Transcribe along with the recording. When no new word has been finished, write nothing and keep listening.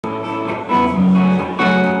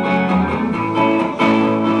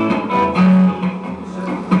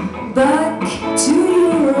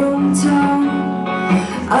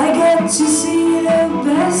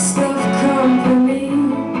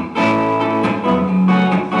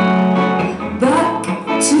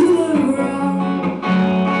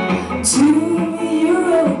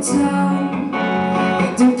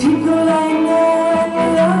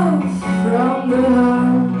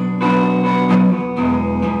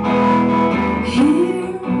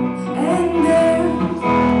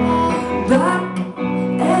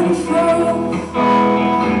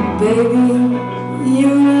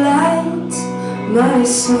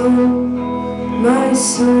soul, my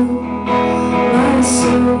soul, my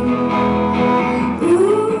soul.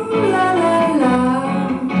 Ooh la la la,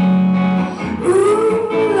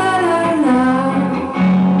 ooh la la la,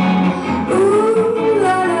 ooh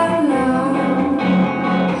la la la.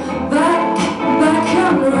 Back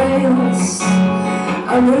on rails,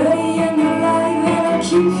 I'm ready and alive and I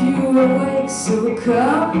keep you awake. So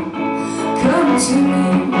come to me,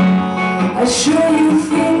 I'll show you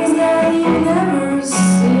things that you've never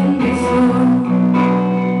seen before.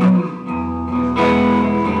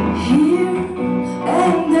 Here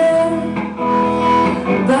and there,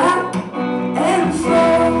 back and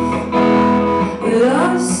forth,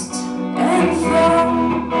 lost and found.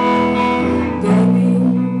 Baby,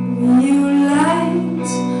 you light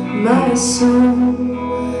my soul,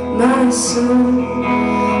 my soul,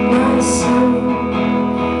 my soul.